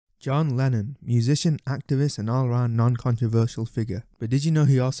John Lennon, musician, activist and all-round non-controversial figure. But did you know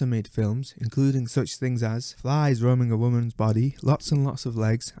he also made films, including such things as flies roaming a woman's body, lots and lots of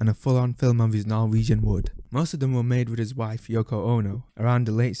legs, and a full-on film of his Norwegian wood. Most of them were made with his wife Yoko Ono, around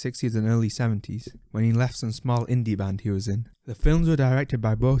the late 60s and early 70s, when he left some small indie band he was in. The films were directed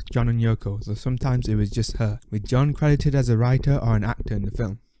by both John and Yoko, though sometimes it was just her, with John credited as a writer or an actor in the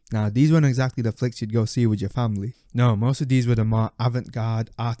film. Now, these weren't exactly the flicks you'd go see with your family. No, most of these were the more avant-garde,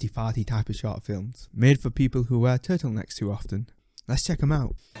 arty-farty type of short films, made for people who wear turtlenecks too often. Let's check them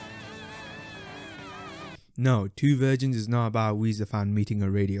out. No, Two Virgins is not about a Weezer fan meeting a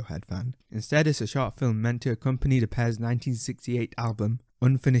Radiohead fan. Instead, it's a short film meant to accompany the pair's 1968 album,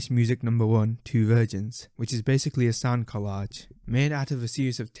 Unfinished Music No. 1, Two Virgins, which is basically a sound collage, made out of a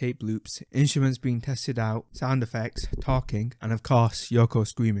series of tape loops, instruments being tested out, sound effects, talking, and of course, Yoko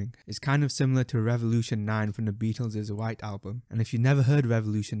screaming. It's kind of similar to Revolution 9 from the Beatles' White Album, and if you've never heard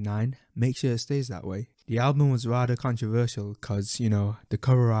Revolution 9, make sure it stays that way. The album was rather controversial cause, you know, the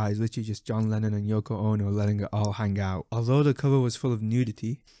cover art is literally just John Lennon and Yoko Ono letting it all hang out. Although the cover was full of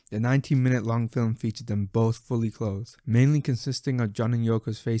nudity, the 19-minute long film featured them both fully clothed, mainly consisting of John and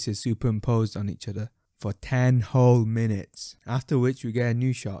Yoko's faces superimposed on each other for 10 whole minutes, after which we get a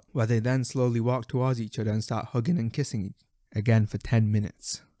new shot, where they then slowly walk towards each other and start hugging and kissing again for 10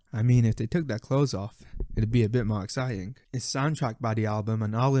 minutes. I mean, if they took their clothes off, it'd be a bit more exciting. It's soundtracked by the album,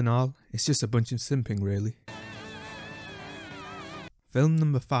 and all in all, it's just a bunch of simping really. Film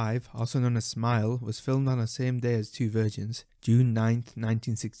number 5, also known as Smile, was filmed on the same day as Two Virgins, June 9th,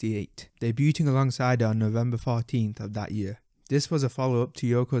 1968, debuting alongside it on November 14th of that year. This was a follow-up to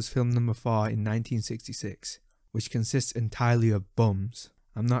Yoko's film number 4 in 1966, which consists entirely of bums.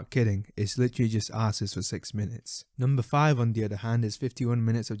 I'm not kidding, it's literally just asses for 6 minutes. Number 5 on the other hand is 51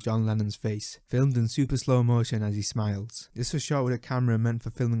 minutes of John Lennon's face, filmed in super slow motion as he smiles. This was shot with a camera meant for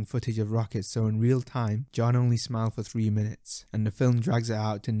filming footage of rockets, so in real time, John only smiled for 3 minutes, and the film drags it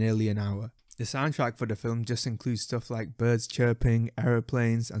out to nearly an hour. The soundtrack for the film just includes stuff like birds chirping,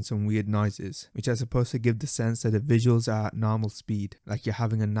 aeroplanes, and some weird noises, which are supposed to give the sense that the visuals are at normal speed, like you're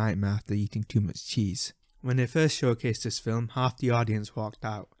having a nightmare after eating too much cheese. When they first showcased this film, half the audience walked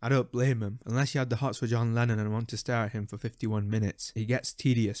out. I don't blame them. Unless you had the hots for John Lennon and want to stare at him for 51 minutes, it gets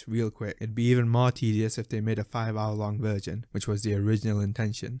tedious real quick. It'd be even more tedious if they made a 5-hour long version, which was the original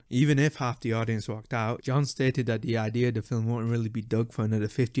intention. Even if half the audience walked out, John stated that the idea of the film won't really be dug for another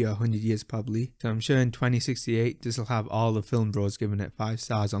 50 or 100 years probably, so I'm sure in 2068 this will have all the film bros giving it 5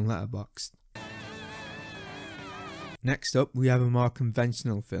 stars on Letterboxd. Next up, we have a more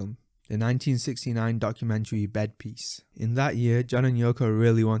conventional film. The 1969 documentary Bed Peace. In that year, John and Yoko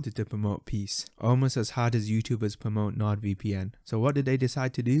really wanted to promote peace, almost as hard as YouTubers promote NordVPN. So what did they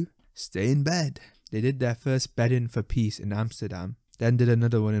decide to do? Stay in bed. They did their first Bed-In for Peace in Amsterdam, then did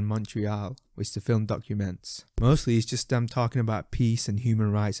another one in Montreal, which the film documents. Mostly it's just them talking about peace and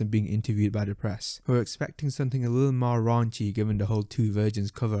human rights and being interviewed by the press, who are expecting something a little more raunchy given the whole Two Virgins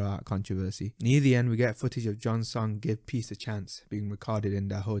cover art controversy. Near the end we get footage of John's song Give Peace a Chance being recorded in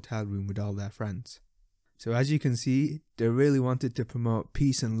their hotel room with all their friends. So as you can see, they really wanted to promote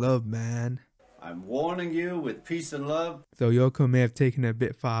peace and love, man. I'm warning you with peace and love. Though Yoko may have taken it a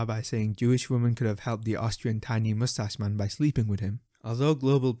bit far by saying Jewish women could have helped the Austrian tiny mustache man by sleeping with him. Although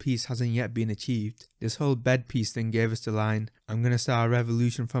global peace hasn't yet been achieved, this whole bed peace thing gave us the line, "I'm gonna start a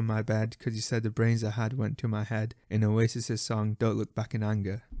revolution from my bed cause you said the brains I had went to my head," in Oasis's song Don't Look Back in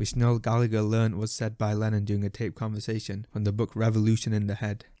Anger, which Noel Gallagher learned was said by Lennon during a tape conversation from the book Revolution in the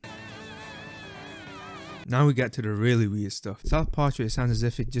Head. Now we get to the really weird stuff. Self-Portrait sounds as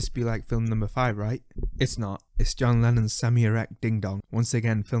if it'd just be like film number 5, right? It's not. It's John Lennon's semi-erect ding-dong, once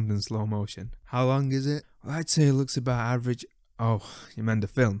again filmed in slow motion. How long is it? Well, I'd say it looks about average. Oh, you meant the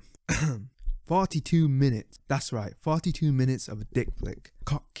film. 42 minutes. That's right, 42 minutes of a dick flick.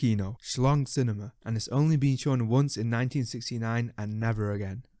 Cock kino, schlong cinema, and it's only been shown once in 1969 and never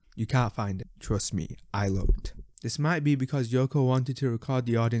again. You can't find it. Trust me, I looked. This might be because Yoko wanted to record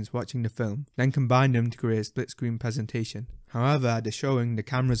the audience watching the film, then combine them to create a split screen presentation. However, at the showing, the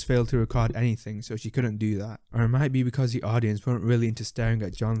cameras failed to record anything, so she couldn't do that. Or it might be because the audience weren't really into staring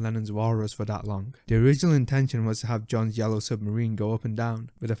at John Lennon's walrus for that long. The original intention was to have John's yellow submarine go up and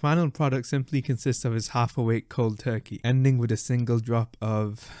down, but the final product simply consists of his half-awake cold turkey, ending with a single drop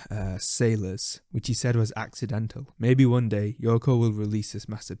of, sailors, which he said was accidental. Maybe one day, Yoko will release this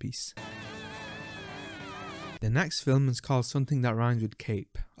masterpiece. The next film is called Something That Rhymes with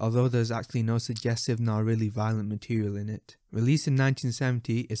Cape, although there's actually no suggestive nor really violent material in it. Released in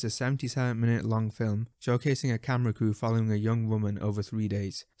 1970, it's a 77-minute long film showcasing a camera crew following a young woman over 3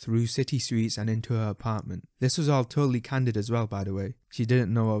 days, through city streets and into her apartment. This was all totally candid as well, by the way. She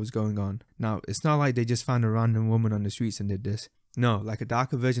didn't know what was going on. Now, it's not like they just found a random woman on the streets and did this. No, like a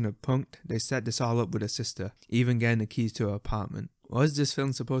darker version of Punk'd, they set this all up with a sister, even getting the keys to her apartment. What is this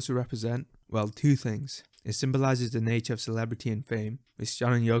film supposed to represent? Well, two things. It symbolises the nature of celebrity and fame, which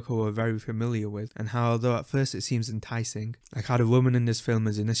John and Yoko were very familiar with, and how although at first it seems enticing, like how the woman in this film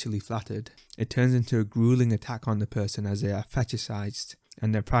is initially flattered, it turns into a grueling attack on the person as they are fetishized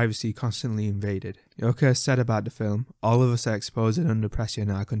and their privacy constantly invaded. Yoko has said about the film, all of us are exposed and under pressure in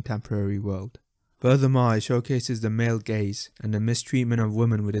our contemporary world. Furthermore, it showcases the male gaze and the mistreatment of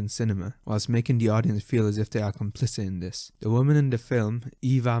women within cinema, whilst making the audience feel as if they are complicit in this. The woman in the film,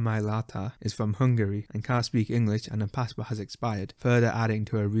 Eva Mailata, is from Hungary and can't speak English, and her passport has expired, further adding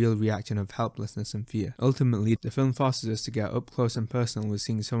to a real reaction of helplessness and fear. Ultimately, the film forces us to get up close and personal with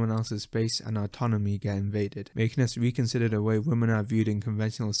seeing someone else's space and autonomy get invaded, making us reconsider the way women are viewed in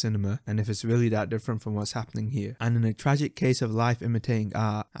conventional cinema and if it's really that different from what's happening here. And in a tragic case of life imitating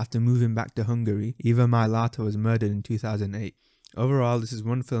art, after moving back to Hungary, Eva Mailata was murdered in 2008. Overall, this is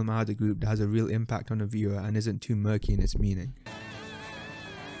one film out of the group that has a real impact on the viewer and isn't too murky in its meaning.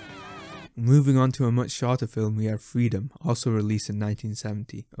 Moving on to a much shorter film, we have Freedom, also released in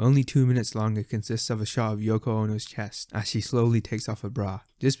 1970. Only 2 minutes long, it consists of a shot of Yoko Ono's chest as she slowly takes off her bra.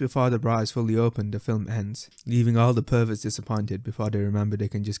 Just before the bra is fully opened, the film ends, leaving all the perverts disappointed before they remember they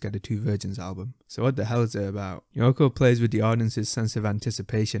can just get a Two Virgins album. So what the hell is it about? Yoko plays with the audience's sense of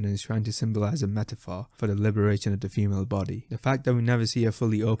anticipation and is trying to symbolize a metaphor for the liberation of the female body. The fact that we never see her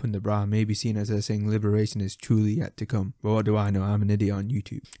fully open the bra may be seen as her saying liberation is truly yet to come. But what do I know, I'm an idiot on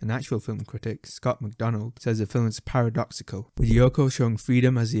YouTube. An actual film critic, Scott McDonald, says the film is paradoxical, with Yoko showing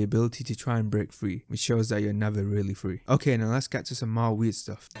freedom as the ability to try and break free, which shows that you're never really free. Okay, now let's get to some more weird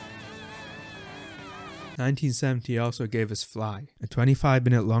stuff. 1970 also gave us Fly, a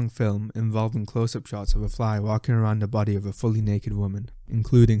 25-minute long film involving close-up shots of a fly walking around the body of a fully naked woman,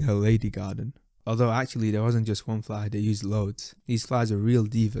 including her lady garden. Although actually there wasn't just one fly, they used loads. These flies are real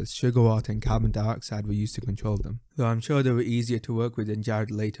divas, sugar water and carbon dioxide were used to control them, though I'm sure they were easier to work with than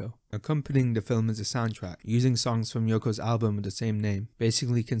Jared Leto. Accompanying the film is a soundtrack, using songs from Yoko's album with the same name,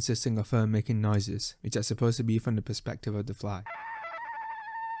 basically consisting of her making noises, which are supposed to be from the perspective of the fly.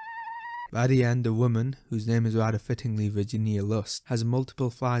 By the end, the woman, whose name is rather fittingly Virginia Lust, has multiple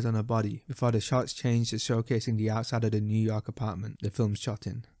flies on her body, before the shots change to showcasing the outside of the New York apartment the film shot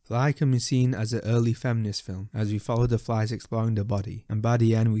in. Fly can be seen as an early feminist film, as we follow the flies exploring the body, and by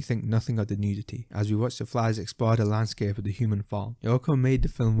the end we think nothing of the nudity, as we watch the flies explore the landscape of the human form. Yoko made the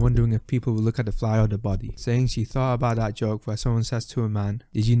film wondering if people would look at the fly or the body, saying she thought about that joke where someone says to a man,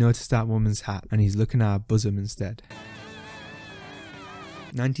 "Did you notice that woman's hat?" and he's looking at her bosom instead.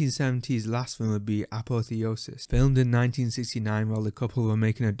 1970's last film would be Apotheosis. Filmed in 1969 while the couple were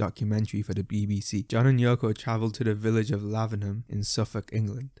making a documentary for the BBC, John and Yoko travelled to the village of Lavenham in Suffolk,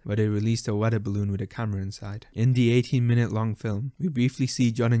 England, where they released a weather balloon with a camera inside. In the 18-minute long film, we briefly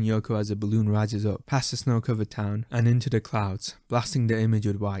see John and Yoko as the balloon rises up, past the snow-covered town, and into the clouds, blasting the image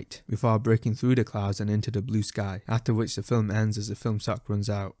with white, before breaking through the clouds and into the blue sky, after which the film ends as the film stock runs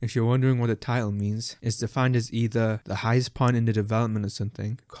out. If you're wondering what the title means, it's defined as either the highest point in the development of something,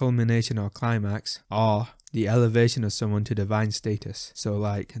 culmination or climax, or the elevation of someone to divine status. So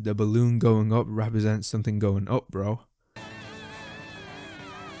like, the balloon going up represents something going up, bro.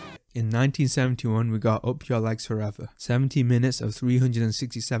 In 1971 we got Up Your Legs Forever, 70 minutes of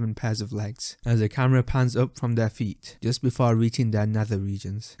 367 pairs of legs, as the camera pans up from their feet, just before reaching their nether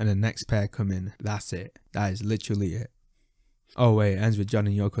regions, and the next pair come in. That's it. That is literally it. Oh wait, it ends with John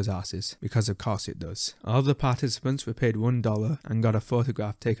and Yoko's asses, because of course it does. All the participants were paid $1 and got a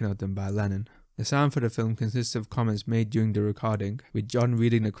photograph taken of them by Lennon. The sound for the film consists of comments made during the recording, with John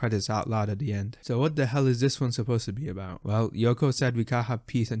reading the credits out loud at the end. So what the hell is this one supposed to be about? Well, Yoko said we can't have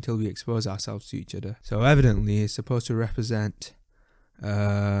peace until we expose ourselves to each other. So evidently it's supposed to represent, you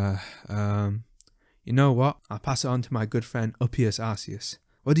know what? I'll pass it on to my good friend Apotheosis.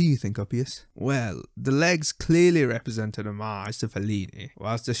 What do you think, Uppius? Well, the legs clearly represent an homage to Fellini,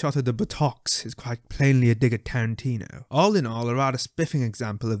 whilst the shot of the buttocks is quite plainly a dig at Tarantino. All in all, a rather spiffing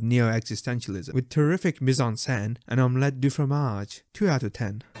example of neo-existentialism, with terrific mise-en-scène and omelette du fromage. 2 out of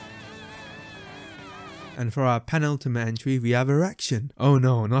 10. And for our penultimate entry, we have Erection. Oh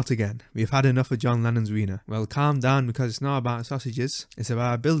no, not again. We've had enough of John Lennon's wiener. Well, calm down, because it's not about sausages, it's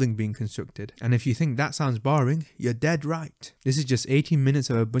about a building being constructed. And if you think that sounds boring, you're dead right. This is just 18 minutes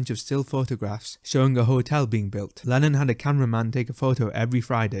of a bunch of still photographs showing a hotel being built. Lennon had a cameraman take a photo every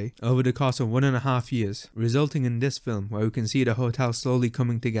Friday over the course of 1.5 years, resulting in this film where we can see the hotel slowly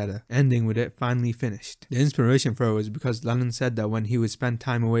coming together, ending with it finally finished. The inspiration for it was because Lennon said that when he would spend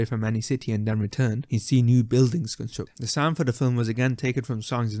time away from any city and then return, he'd see new buildings constructed. The sound for the film was again taken from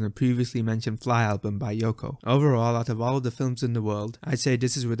songs in the previously mentioned Fly album by Yoko. Overall, out of all of the films in the world, I'd say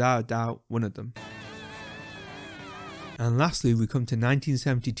this is without a doubt one of them. And lastly, we come to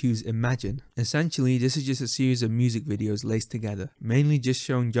 1972's Imagine. Essentially, this is just a series of music videos laced together, mainly just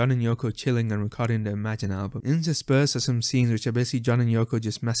showing John and Yoko chilling and recording the Imagine album. Interspersed are some scenes which are basically John and Yoko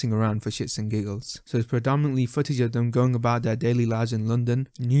just messing around for shits and giggles. So it's predominantly footage of them going about their daily lives in London,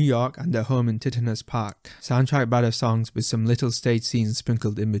 New York and their home in Tittenhurst Park, soundtracked by the songs with some little stage scenes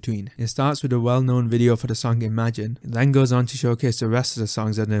sprinkled in between. It starts with a well-known video for the song Imagine, it then goes on to showcase the rest of the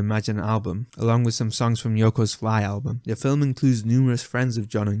songs on the Imagine album, along with some songs from Yoko's Fly album. The film includes numerous friends of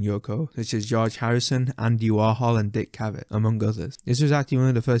John and Yoko, such as George Harrison, Andy Warhol and Dick Cavett, among others. This was actually one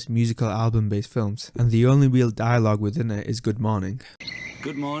of the first musical album-based films, and the only real dialogue within it is Good Morning.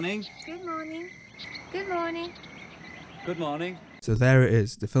 Good morning. Good morning. Good morning. Good morning. So there it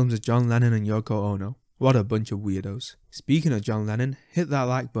is, the films of John Lennon and Yoko Ono. What a bunch of weirdos. Speaking of John Lennon, hit that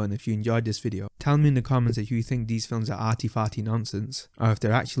like button if you enjoyed this video. Tell me in the comments if you think these films are arty-farty nonsense, or if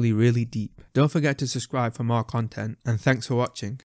they're actually really deep. Don't forget to subscribe for more content, and thanks for watching.